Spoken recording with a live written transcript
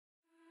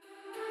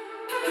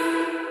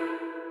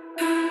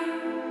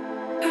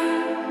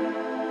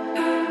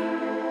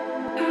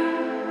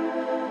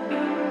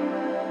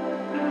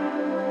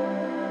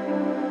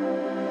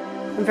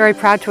I'm very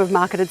proud to have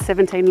marketed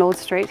 17 Lord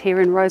Street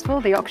here in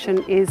Roseville. The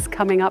auction is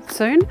coming up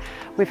soon.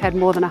 We've had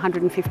more than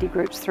 150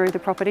 groups through the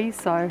property,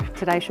 so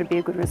today should be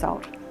a good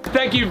result.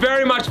 Thank you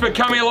very much for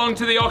coming along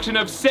to the auction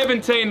of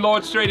 17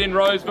 Lord Street in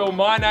Roseville.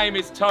 My name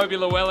is Toby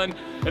Llewellyn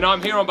and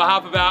I'm here on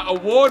behalf of our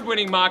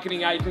award-winning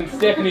marketing agent,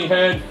 Stephanie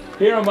Hearn.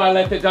 Here on my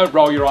left, don't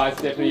roll your eyes,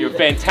 Stephanie, you're a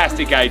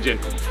fantastic agent.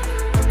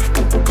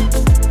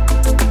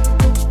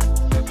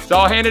 So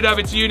I'll hand it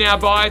over to you now,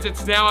 buyers.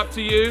 It's now up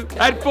to you.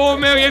 At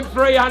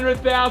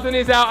 $4,300,000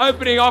 is our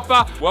opening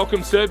offer.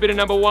 Welcome, sir. Bidder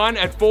number one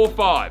at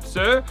 4.5.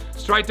 Sir,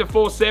 straight to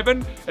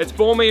 4.7. It's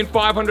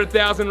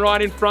 $4,500,000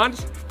 right in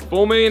front.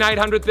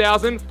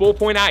 4,800,000.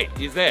 4.8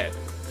 is there.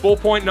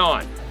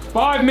 4.9.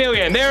 5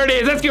 million. There it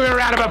is. Let's give it a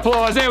round of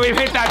applause. There, we've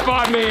hit that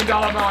 $5 million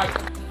mark.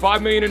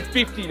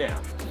 5,050,000 now.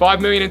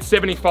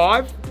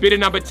 5,075,000. Bidder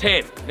number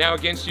 10. Now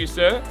against you,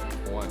 sir.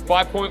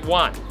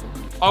 5.1.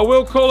 I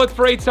will call it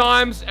 3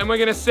 times and we're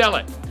going to sell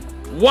it.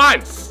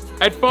 Once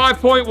at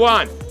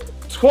 5.1.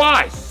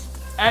 Twice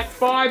at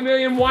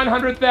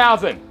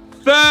 5,100,000.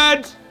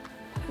 Third,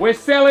 we're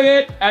selling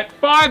it at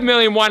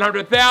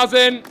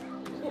 5,100,000.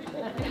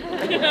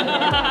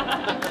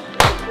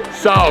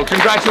 So,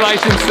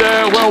 congratulations,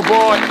 sir. Well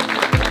bought.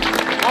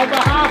 On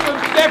behalf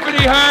of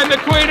Stephanie Hearn, the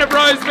Queen of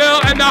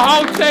Roseville, and the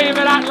whole team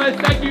at Atlas,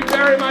 thank you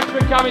very much for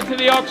coming to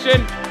the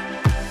auction.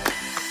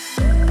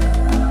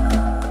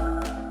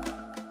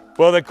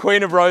 Well, the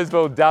Queen of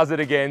Roseville does it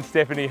again.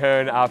 Stephanie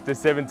Hearn, after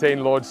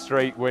 17 Lord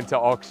Street, went to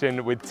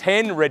auction with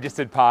 10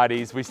 registered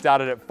parties. We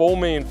started at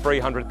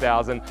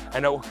 4,300,000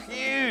 and a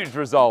huge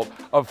result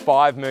of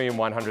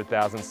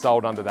 5,100,000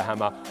 sold under the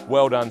hammer.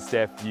 Well done,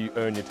 Steph. You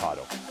earn your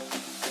title.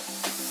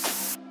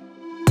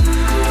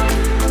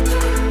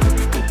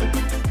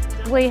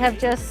 We have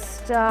just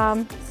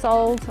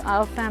sold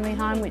our family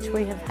home, which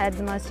we have had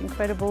the most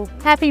incredible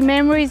happy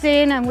memories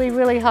in, and we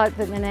really hope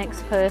that the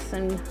next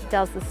person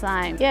does the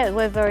same. Yeah,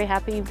 we're very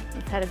happy.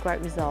 We've had a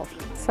great result.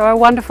 So a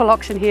wonderful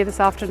auction here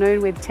this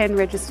afternoon with 10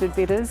 registered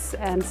bidders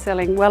and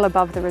selling well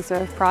above the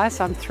reserve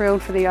price. I'm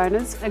thrilled for the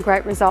owners. A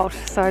great result.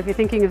 So if you're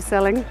thinking of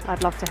selling,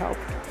 I'd love to help.